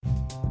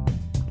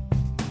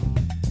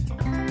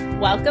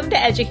Welcome to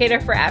Educator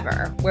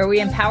Forever, where we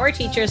empower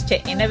teachers to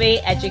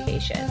innovate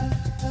education.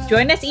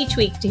 Join us each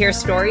week to hear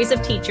stories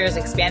of teachers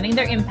expanding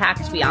their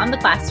impact beyond the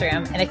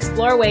classroom and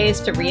explore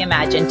ways to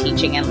reimagine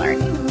teaching and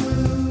learning.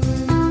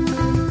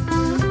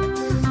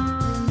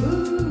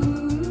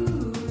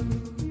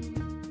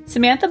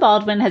 Samantha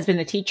Baldwin has been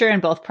a teacher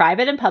in both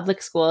private and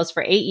public schools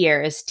for 8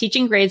 years,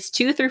 teaching grades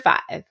 2 through 5.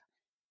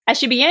 As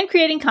she began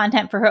creating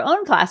content for her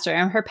own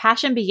classroom, her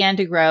passion began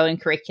to grow in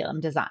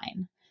curriculum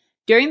design.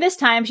 During this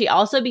time, she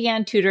also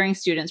began tutoring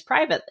students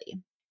privately.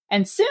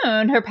 And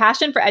soon, her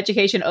passion for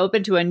education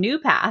opened to a new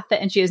path,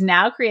 and she is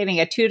now creating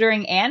a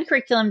tutoring and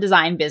curriculum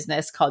design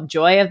business called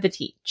Joy of the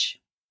Teach.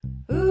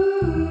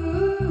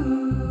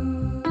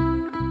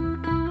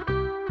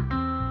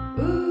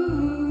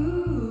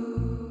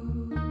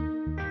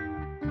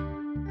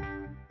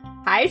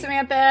 Hi,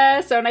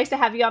 Samantha. So nice to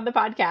have you on the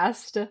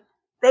podcast.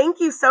 Thank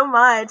you so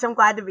much. I'm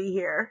glad to be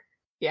here.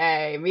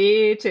 Yay,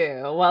 me too.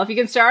 Well, if you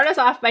can start us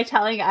off by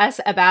telling us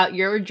about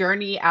your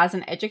journey as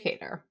an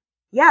educator.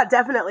 Yeah,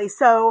 definitely.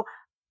 So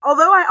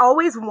although I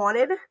always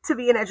wanted to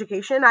be in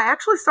education, I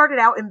actually started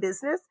out in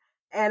business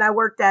and I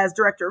worked as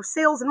director of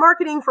sales and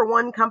marketing for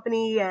one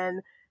company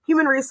and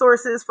human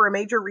resources for a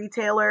major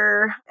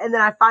retailer. And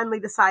then I finally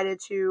decided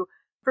to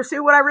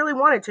pursue what I really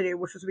wanted to do,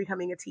 which was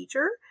becoming a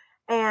teacher.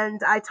 And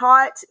I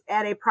taught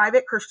at a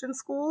private Christian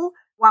school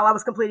while I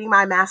was completing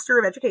my Master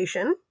of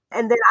Education.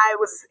 And then I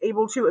was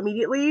able to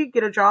immediately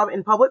get a job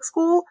in public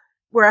school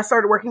where I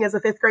started working as a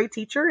 5th grade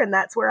teacher. And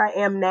that's where I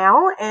am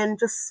now and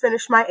just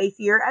finished my 8th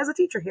year as a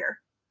teacher here.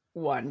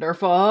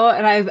 Wonderful.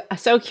 And I'm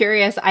so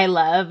curious. I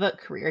love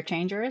career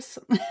changers.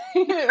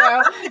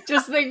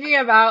 Just thinking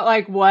about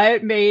like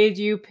what made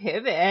you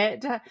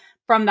pivot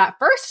from that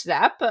first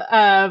step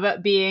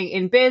of being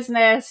in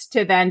business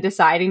to then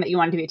deciding that you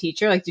wanted to be a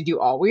teacher. Like, did you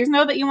always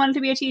know that you wanted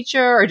to be a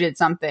teacher or did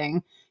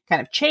something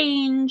kind of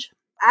change?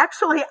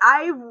 Actually,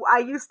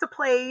 I used to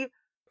play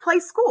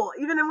school,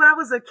 even when I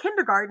was a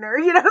kindergartner,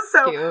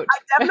 so Cute.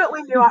 I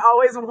definitely knew I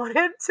always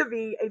wanted to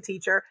be a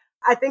teacher.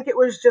 I think it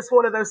was just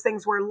one of those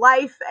things where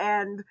life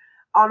and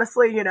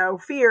honestly,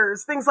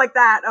 fears, things like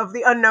that of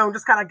the unknown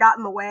just kind of got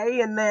in the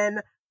way. And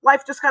then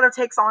life just kind of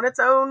takes on its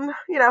own,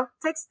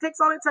 takes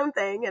on its own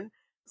thing. And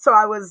so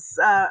I was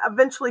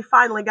eventually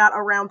finally got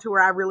around to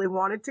where I really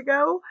wanted to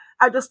go.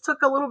 I just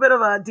took a little bit of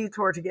a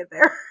detour to get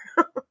there.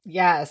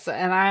 Yes.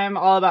 And I'm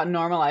all about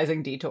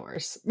normalizing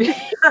detours.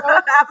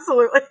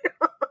 Absolutely.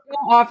 We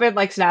don't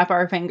often snap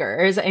our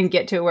fingers and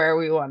get to where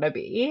we want to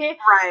be.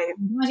 Right.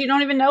 Because you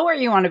don't even know where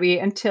you want to be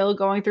until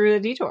going through the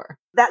detour.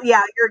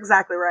 Yeah, you're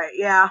exactly right.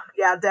 Yeah,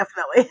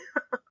 definitely.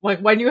 Like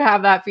when you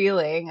have that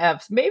feeling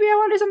of maybe I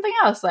want to do something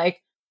else,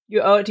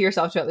 you owe it to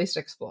yourself to at least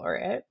explore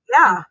it.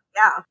 Yeah.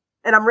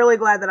 And I'm really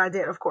glad that I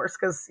did, of course,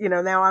 because,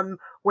 now I'm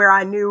where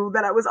I knew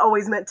that I was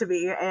always meant to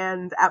be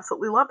and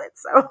absolutely love it.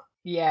 So.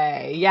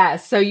 Yay.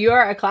 Yes. So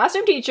you're a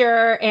classroom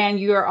teacher and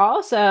you're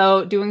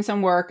also doing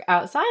some work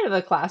outside of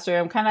the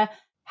classroom. Kind of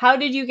how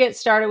did you get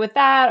started with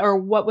that? Or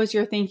what was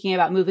your thinking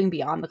about moving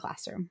beyond the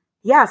classroom?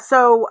 Yeah.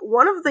 So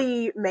one of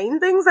the main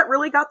things that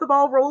really got the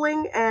ball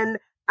rolling, and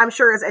I'm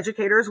sure as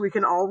educators, we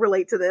can all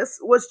relate to this,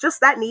 was just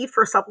that need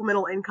for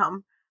supplemental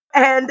income.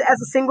 And as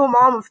a single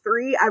mom of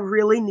 3, I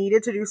really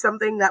needed to do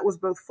something that was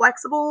both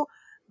flexible,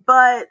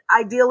 but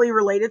ideally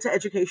related to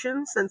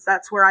education, since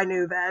that's where I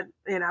knew that,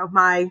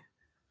 my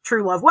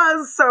true love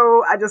was.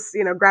 So I just,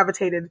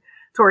 gravitated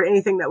toward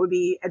anything that would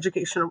be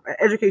education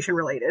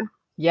related.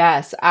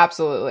 Yes,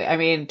 absolutely. I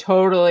mean,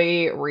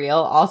 totally real.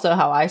 Also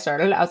how I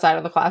started outside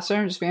of the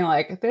classroom, just being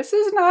like, this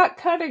is not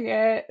cutting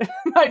it.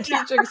 My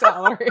teaching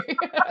salary.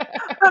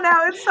 Oh, no,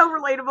 it's so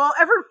relatable.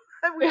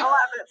 We all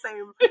have that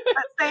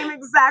same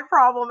exact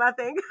problem, I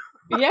think.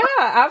 Yeah,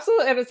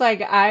 absolutely. And it's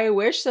like, I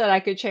wish that I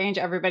could change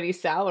everybody's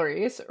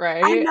salaries,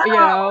 right? I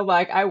know.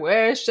 I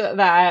wish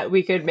that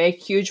we could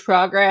make huge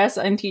progress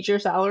in teacher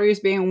salaries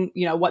being,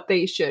 what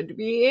they should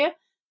be.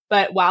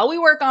 But while we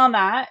work on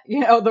that,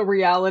 the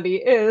reality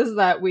is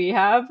that we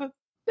have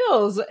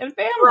bills and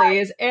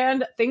families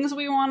and things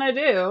we want to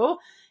do.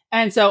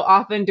 And so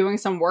often doing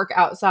some work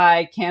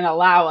outside can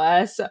allow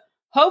us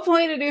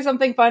hopefully to do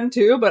something fun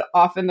too, but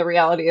often the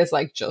reality is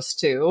just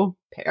to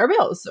pay our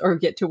bills or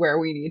get to where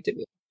we need to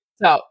be.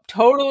 So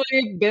totally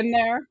been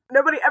there.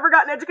 Nobody ever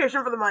got an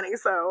education for the money.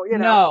 So,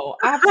 No,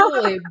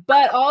 absolutely.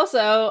 But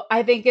also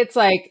I think it's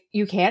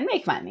you can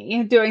make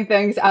money doing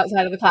things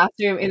outside of the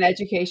classroom in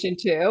education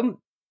too.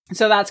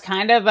 So that's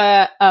kind of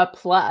a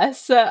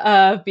plus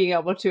of being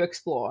able to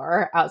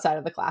explore outside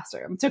of the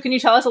classroom. So can you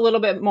tell us a little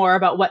bit more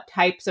about what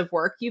types of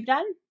work you've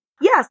done?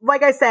 Yes.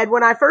 Like I said,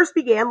 when I first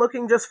began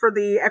looking just for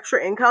the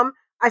extra income,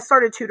 I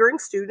started tutoring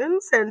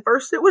students. And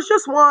first it was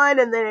just 1,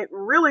 and then it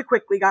really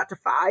quickly got to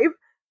 5,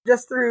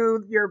 just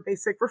through your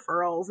basic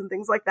referrals and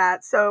things like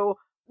that. So,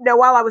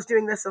 while I was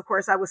doing this, of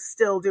course, I was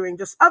still doing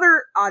just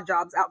other odd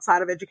jobs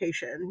outside of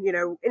education,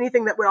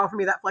 anything that would offer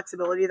me that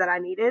flexibility that I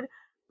needed.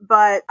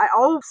 But I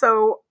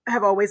also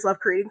have always loved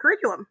creating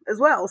curriculum as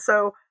well.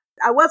 So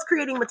I was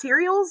creating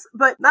materials,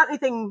 but not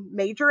anything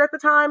major at the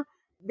time.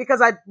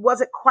 because I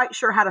wasn't quite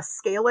sure how to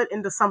scale it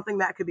into something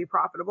that could be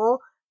profitable.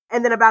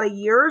 And then about a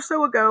year or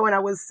so ago, when I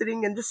was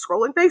sitting and just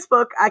scrolling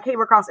Facebook, I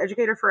came across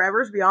Educator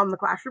Forever's Beyond the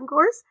Classroom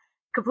course,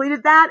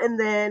 completed that, and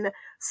then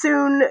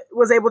soon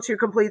was able to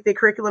complete the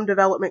curriculum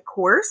development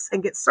course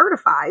and get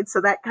certified.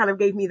 So that kind of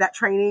gave me that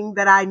training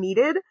that I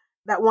needed,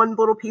 that one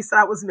little piece that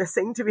I was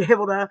missing to be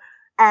able to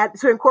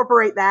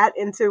incorporate that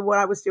into what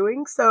I was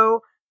doing.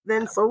 So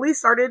then slowly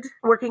started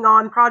working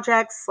on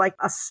projects like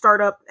a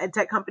startup ed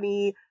tech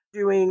company,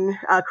 doing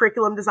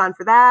curriculum design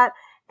for that,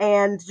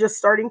 and just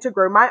starting to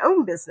grow my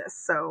own business.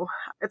 So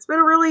it's been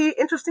a really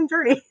interesting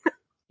journey.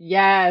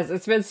 Yes,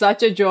 it's been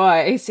such a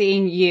joy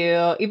seeing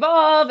you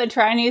evolve and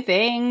try new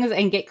things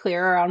and get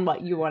clearer on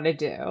what you want to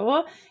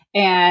do.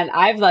 And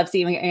I've loved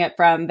seeing it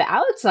from the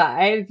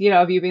outside,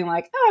 of you being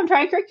like, oh, I'm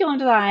trying curriculum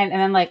design. And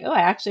then like, oh,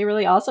 I actually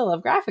really also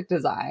love graphic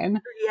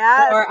design.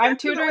 Yes. Or I'm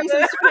tutoring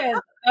some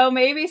students. Oh,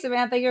 maybe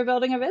Samantha, you're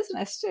building a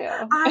business too.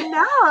 I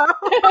know.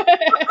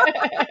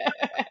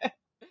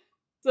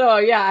 So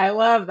yeah, I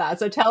love that.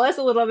 So tell us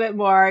a little bit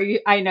more.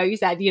 I know you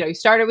said, you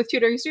started with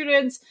tutoring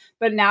students,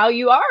 but now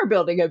you are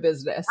building a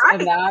business. Right.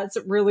 And that's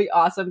really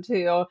awesome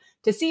to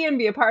see and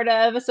be a part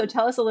of. So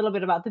tell us a little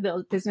bit about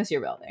the business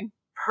you're building.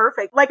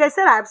 Perfect. Like I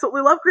said, I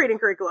absolutely love creating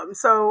curriculum.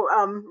 So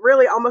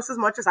really almost as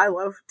much as I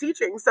love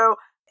teaching. So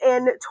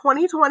in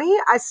 2020,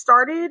 I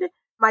started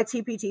my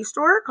TPT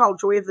store called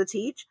Joy of the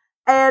Teach.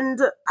 And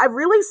I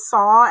really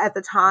saw at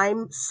the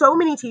time so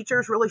many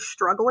teachers really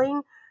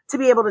struggling to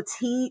be able to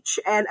teach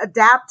and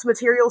adapt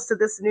materials to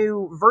this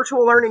new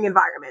virtual learning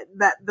environment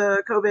that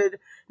the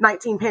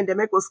COVID-19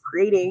 pandemic was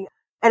creating.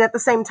 And at the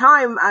same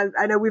time,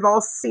 I know we've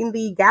all seen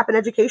the gap in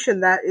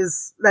education that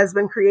has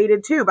been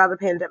created too by the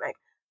pandemic.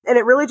 And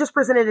it really just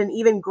presented an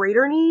even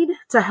greater need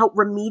to help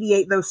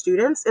remediate those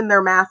students in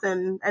their math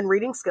and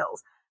reading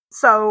skills.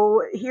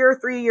 So here,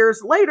 3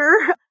 years later,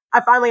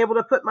 I finally able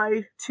to put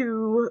my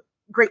two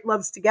great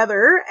loves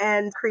together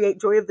and create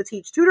Joy of the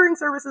Teach tutoring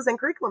services and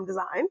curriculum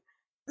design.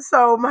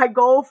 So my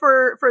goal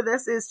for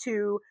this is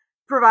to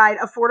provide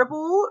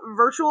affordable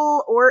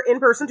virtual or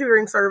in-person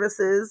tutoring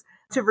services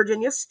to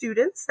Virginia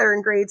students that are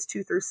in grades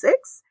 2 through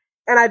 6.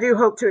 And I do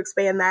hope to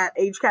expand that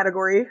age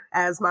category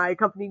as my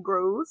company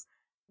grows.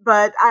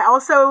 But I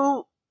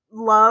also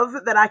love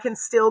that I can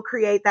still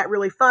create that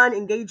really fun,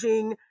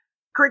 engaging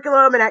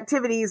curriculum and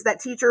activities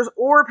that teachers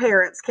or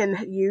parents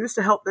can use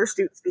to help their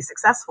students be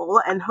successful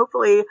and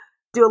hopefully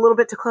do a little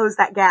bit to close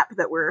that gap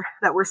that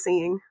we're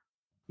seeing.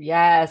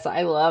 Yes,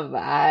 I love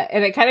that.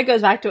 And it kind of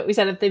goes back to what we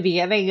said at the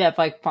beginning of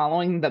like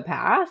following the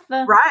path.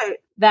 Right.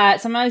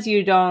 That sometimes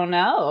you don't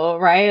know,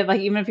 right?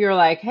 Like even if you were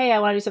like, hey, I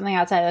want to do something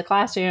outside of the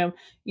classroom,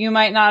 you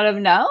might not have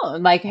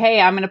known. Like,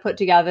 hey, I'm going to put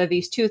together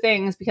these two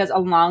things because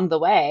along the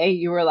way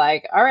you were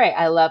like, all right,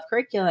 I love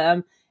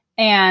curriculum.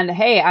 And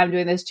hey, I'm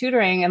doing this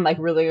tutoring and like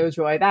really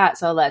enjoy that.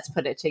 So let's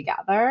put it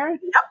together.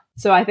 Yep.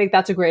 So I think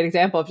that's a great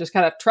example of just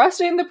kind of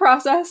trusting the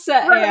process.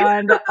 Right.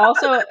 And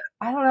also,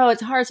 I don't know,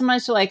 it's hard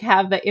sometimes to like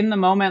have the in the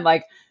moment,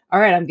 like, all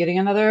right, I'm getting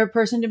another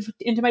person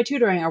into my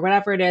tutoring or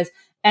whatever it is.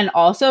 And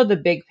also the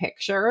big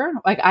picture.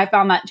 Like I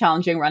found that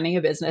challenging running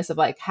a business of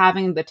like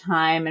having the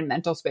time and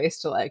mental space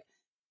to like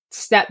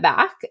step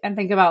back and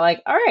think about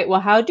like, all right,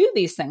 well, how do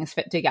these things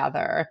fit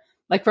together?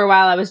 Like for a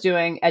while I was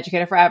doing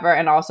Educator Forever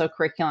and also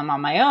curriculum on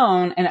my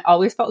own. And it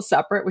always felt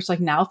separate, which like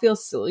now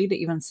feels silly to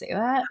even say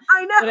that.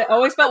 I know. But it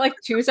always felt like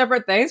two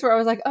separate things where I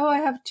was like, oh, I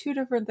have two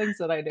different things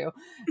that I do.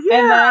 Yeah.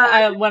 And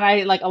then when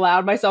I like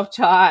allowed myself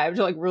time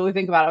to like really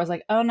think about it, I was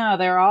like, oh no,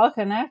 they're all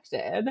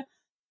connected.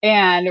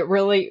 And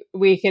really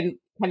we can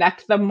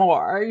connect them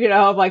more,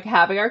 of like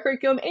having our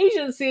curriculum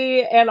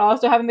agency and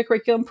also having the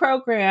curriculum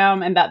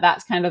program and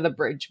that's kind of the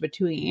bridge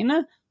between.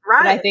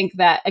 Right. But I think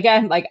that,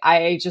 again, like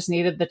I just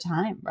needed the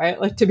time,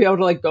 right? Like to be able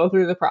to like go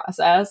through the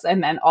process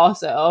and then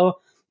also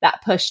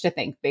that push to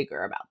think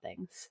bigger about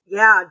things.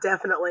 Yeah,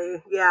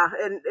 definitely. Yeah.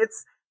 And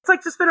it's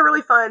like just been a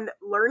really fun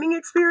learning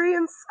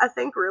experience, I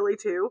think, really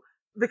too,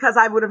 because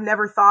I would have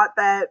never thought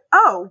that,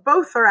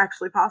 both are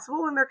actually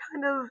possible. And they're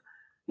kind of,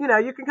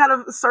 you can kind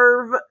of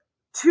serve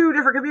two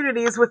different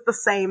communities with the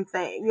same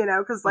thing,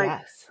 because like,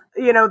 yes.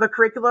 The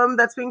curriculum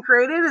that's being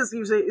created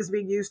is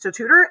being used to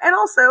tutor. And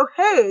also,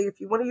 hey, if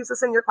you want to use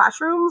this in your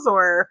classrooms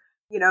or,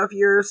 if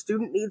your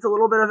student needs a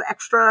little bit of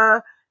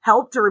extra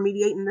help to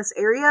remediate in this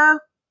area,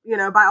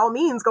 by all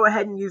means, go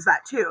ahead and use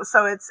that too.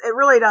 So it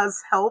really does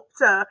help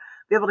to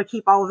be able to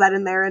keep all of that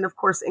in there. And of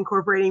course,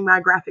 incorporating my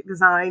graphic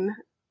design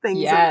things.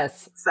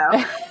 Yes. So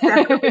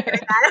definitely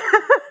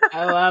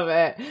I love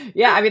it.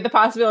 Yeah. I mean, the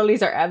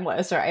possibilities are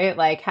endless, right?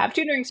 Like have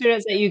tutoring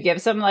students that you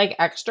give some like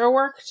extra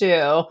work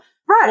to.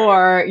 Right.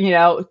 Or,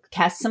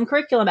 test some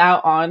curriculum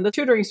out on the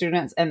tutoring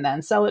students and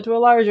then sell it to a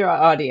larger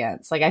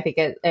audience. Like, I think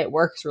it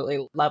works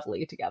really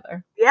lovely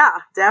together. Yeah,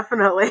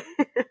 definitely.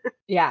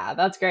 Yeah,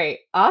 that's great.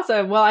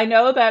 Awesome. Well, I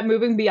know that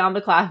moving beyond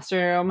the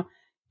classroom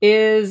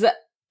is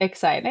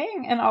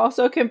exciting and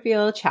also can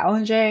feel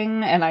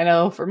challenging. And I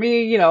know for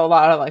me, a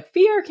lot of like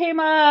fear came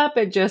up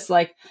and just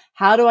like,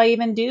 how do I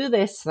even do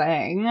this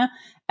thing?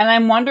 And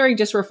I'm wondering,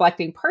 just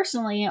reflecting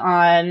personally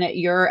on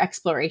your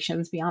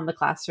explorations beyond the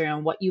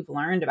classroom, what you've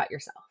learned about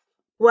yourself.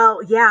 Well,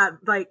 yeah,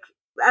 like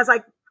as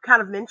I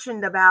kind of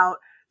mentioned about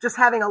just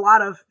having a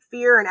lot of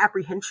fear and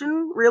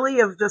apprehension,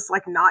 really, of just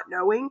like not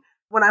knowing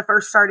when I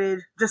first started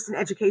just in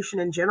education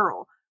in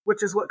general,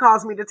 which is what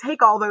caused me to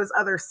take all those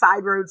other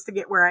side roads to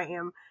get where I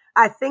am.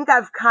 I think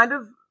I've kind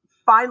of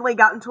finally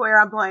gotten to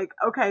where I'm like,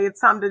 okay, it's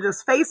time to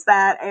just face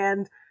that,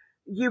 and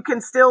you can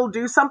still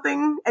do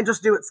something and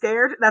just do it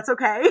scared. That's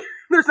okay.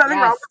 There's nothing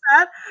wrong with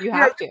that. You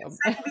have to. You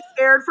can be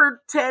scared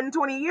for 10,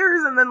 20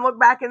 years and then look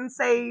back and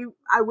say,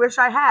 I wish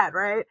I had,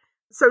 right?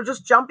 So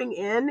just jumping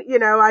in,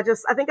 I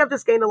think I've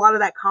just gained a lot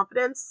of that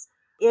confidence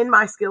in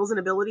my skills and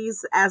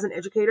abilities as an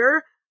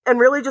educator, and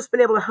really just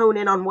been able to hone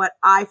in on what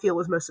I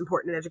feel is most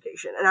important in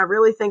education. And I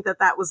really think that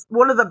that was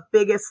one of the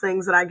biggest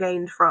things that I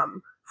gained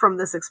from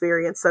this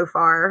experience so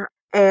far.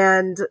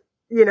 And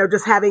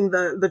just having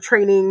the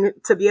training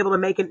to be able to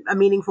make a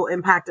meaningful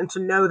impact and to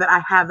know that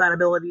I have that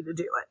ability to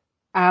do it.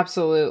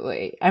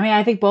 Absolutely. I mean,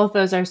 I think both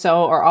those are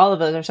or all of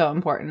those are so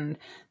important.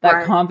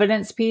 That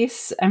confidence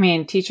piece. I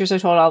mean, teachers are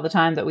told all the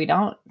time that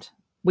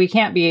we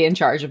can't be in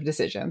charge of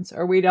decisions,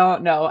 or we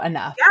don't know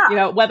enough,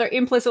 whether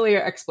implicitly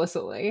or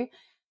explicitly.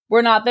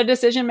 We're not the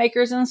decision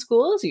makers in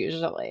schools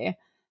usually.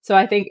 So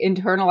I think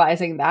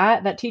internalizing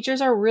that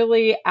teachers are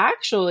really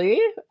actually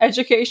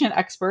education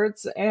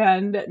experts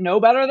and know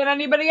better than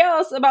anybody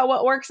else about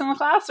what works in the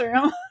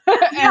classroom.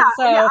 Yeah,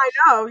 I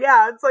know.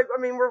 Yeah. It's like,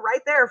 I mean, we're right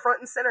there front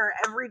and center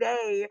every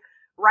day,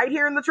 right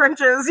here in the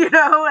trenches,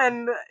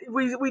 and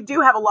we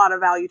do have a lot of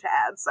value to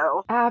add.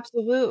 So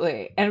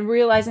absolutely. And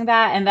realizing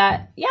that, and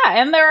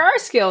there are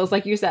skills,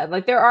 like you said,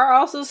 like there are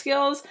also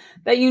skills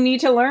that you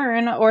need to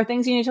learn, or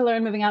things you need to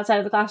learn moving outside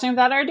of the classroom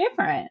that are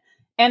different.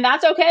 And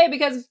that's okay,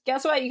 because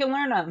guess what? You can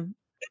learn them.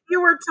 If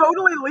you were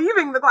totally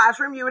leaving the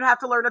classroom, you would have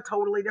to learn a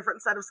totally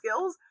different set of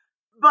skills.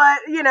 But,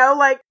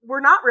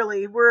 we're not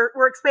really, we're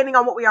expanding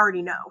on what we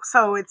already know.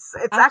 So it's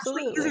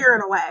actually easier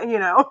in a way,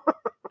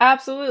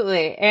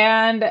 Absolutely.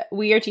 And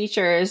we are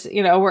teachers,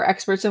 we're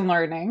experts in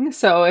learning.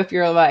 So if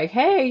you're like,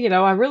 hey,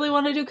 I really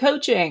want to do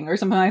coaching or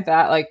something like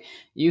that, like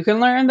you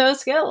can learn those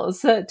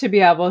skills to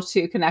be able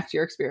to connect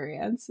your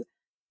experience.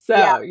 So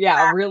exactly.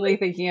 Really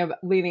thinking of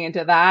leaning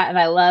into that. And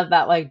I love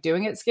that, like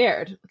doing it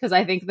scared, because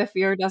I think the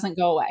fear doesn't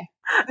go away.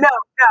 No.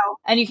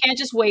 And you can't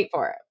just wait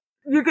for it.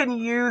 You can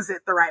use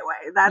it the right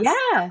way. That's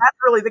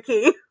really the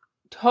key.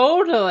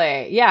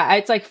 Totally. Yeah.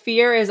 It's like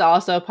fear is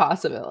also a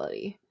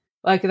possibility.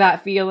 Like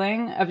that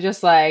feeling of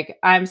just like,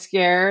 I'm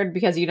scared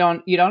because you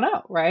don't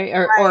know, right?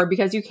 Or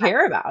because you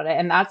care about it.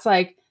 And that's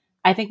like,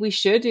 I think we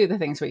should do the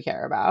things we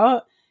care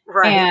about.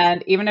 Right.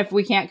 And even if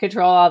we can't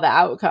control all the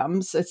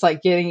outcomes, it's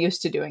like getting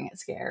used to doing it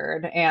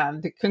scared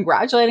and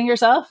congratulating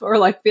yourself, or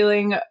like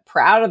feeling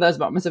proud of those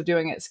moments of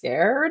doing it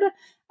scared,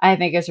 I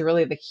think is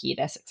really the key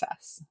to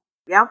success.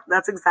 Yeah,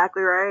 that's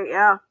exactly right.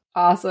 Yeah.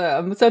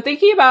 Awesome. So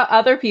thinking about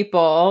other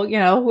people,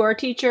 who are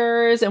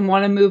teachers and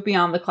want to move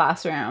beyond the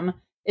classroom,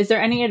 is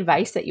there any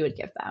advice that you would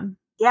give them?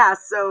 Yeah.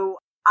 So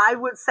I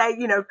would say,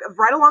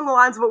 right along the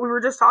lines of what we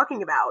were just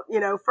talking about,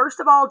 first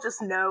of all,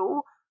 just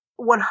know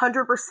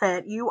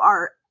 100% you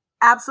are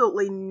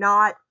absolutely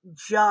not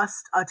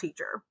just a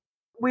teacher.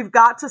 We've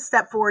got to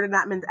step forward in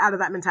out of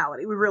that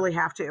mentality. We really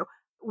have to.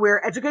 We're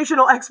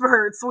educational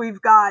experts. We've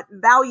got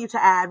value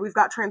to add. We've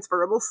got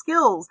transferable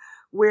skills.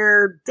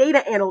 We're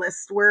data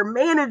analysts. We're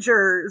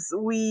managers.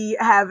 We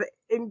have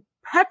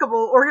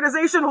impeccable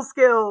organizational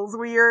skills.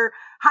 We are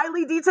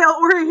highly detail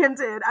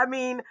oriented. I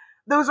mean,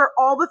 those are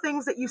all the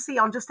things that you see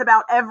on just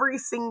about every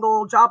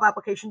single job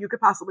application you could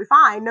possibly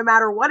find, no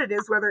matter what it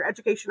is, whether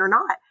education or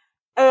not.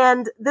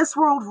 And this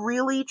world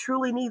really,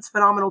 truly needs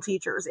phenomenal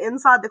teachers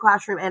inside the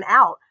classroom and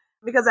out.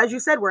 Because as you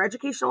said, we're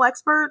educational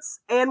experts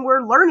and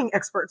we're learning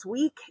experts.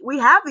 We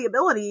have the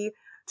ability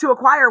to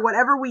acquire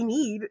whatever we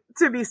need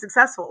to be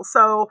successful.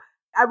 So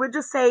I would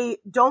just say,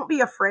 don't be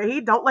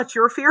afraid. Don't let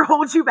your fear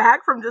hold you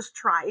back from just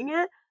trying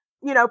it.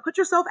 Put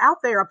yourself out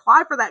there,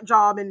 apply for that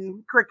job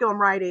in curriculum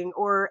writing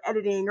or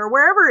editing or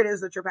wherever it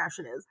is that your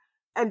passion is.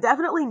 And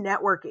definitely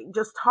networking,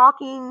 just talk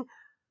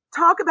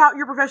about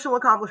your professional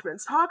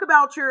accomplishments, talk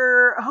about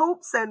your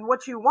hopes and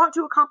what you want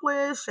to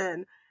accomplish,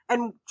 and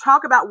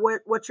talk about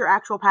what your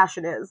actual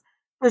passion is,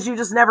 because you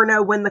just never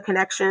know when the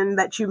connection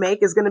that you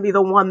make is going to be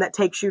the one that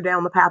takes you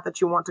down the path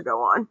that you want to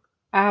go on.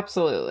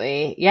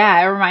 Absolutely. Yeah.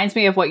 It reminds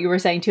me of what you were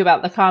saying too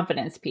about the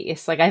confidence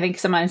piece. Like, I think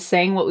sometimes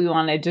saying what we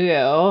want to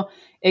do,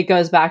 it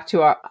goes back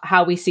to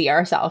how we see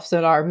ourselves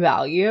and our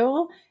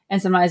value.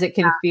 And sometimes it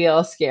can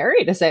feel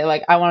scary to say,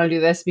 like, I want to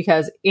do this,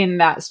 because in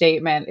that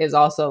statement is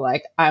also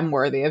like, I'm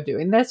worthy of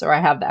doing this, or I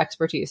have the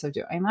expertise of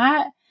doing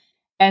that.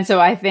 And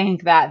so I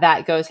think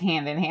that goes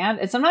hand in hand.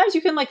 And sometimes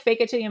you can like fake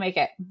it till you make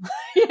it,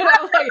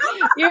 like,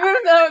 even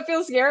though it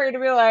feels scary to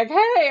be like,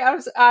 hey,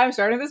 I'm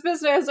starting this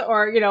business,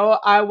 or,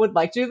 I would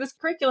like to do this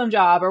curriculum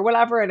job or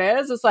whatever it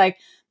is. It's like,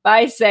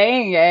 by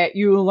saying it,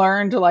 you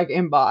learn to like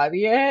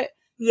embody it.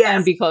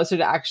 Yes. be closer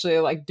to actually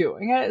like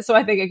doing it. So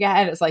I think,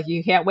 again, it's like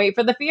you can't wait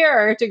for the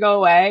fear to go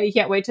away. You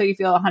can't wait till you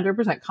feel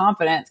 100%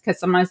 confident, because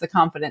sometimes the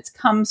confidence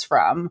comes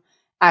from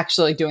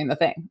actually doing the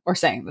thing or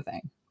saying the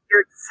thing.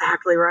 You're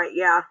exactly right.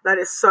 Yeah, that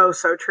is so,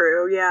 so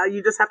true. Yeah,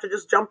 you just have to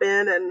just jump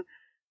in and,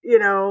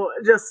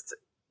 just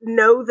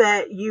know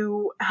that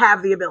you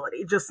have the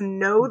ability. Just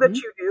know that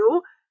you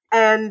do.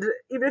 And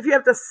even if you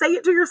have to say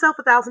it to yourself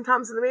 1,000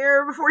 times in the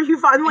mirror before you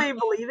finally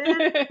believe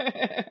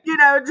it,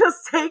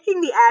 just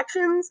taking the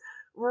actions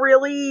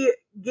really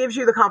gives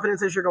you the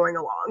confidence as you're going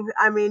along.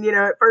 I mean,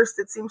 at first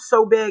it seems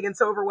so big and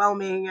so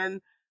overwhelming.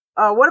 And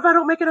what if I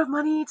don't make enough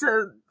money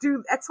to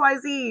do X, Y,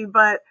 Z?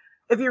 But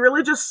if you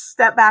really just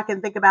step back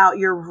and think about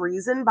your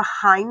reason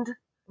behind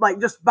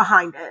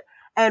it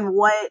and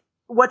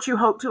what you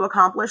hope to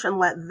accomplish and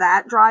let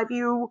that drive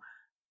you,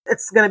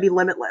 it's going to be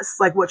limitless,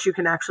 like what you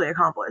can actually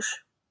accomplish.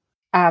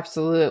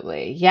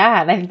 Absolutely.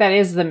 Yeah. And I think that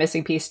is the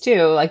missing piece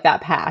too, like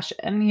that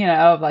passion,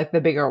 of like the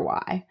bigger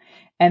why.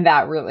 And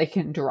that really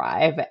can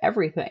drive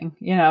everything,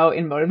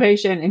 in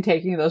motivation, in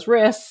taking those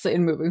risks,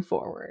 in moving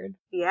forward.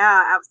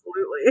 Yeah,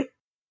 absolutely.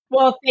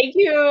 Well, thank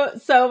you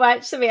so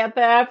much,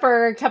 Samantha,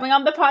 for coming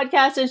on the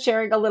podcast and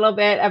sharing a little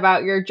bit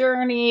about your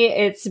journey.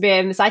 It's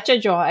been such a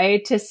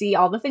joy to see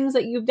all the things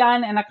that you've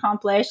done and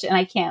accomplished, and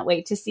I can't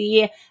wait to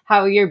see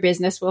how your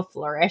business will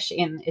flourish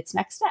in its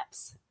next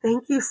steps.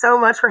 Thank you so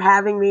much for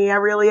having me. I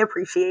really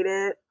appreciate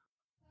it.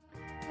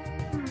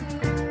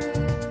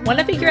 Want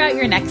to figure out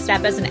your next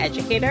step as an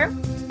educator?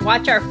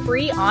 Watch our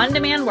free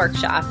on-demand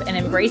workshop and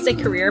embrace a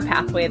career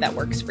pathway that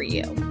works for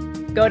you.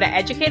 Go to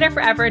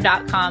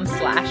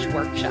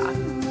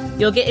educatorforever.com/workshop.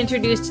 You'll get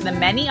introduced to the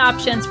many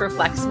options for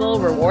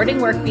flexible,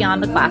 rewarding work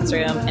beyond the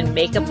classroom and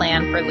make a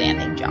plan for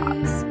landing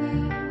jobs.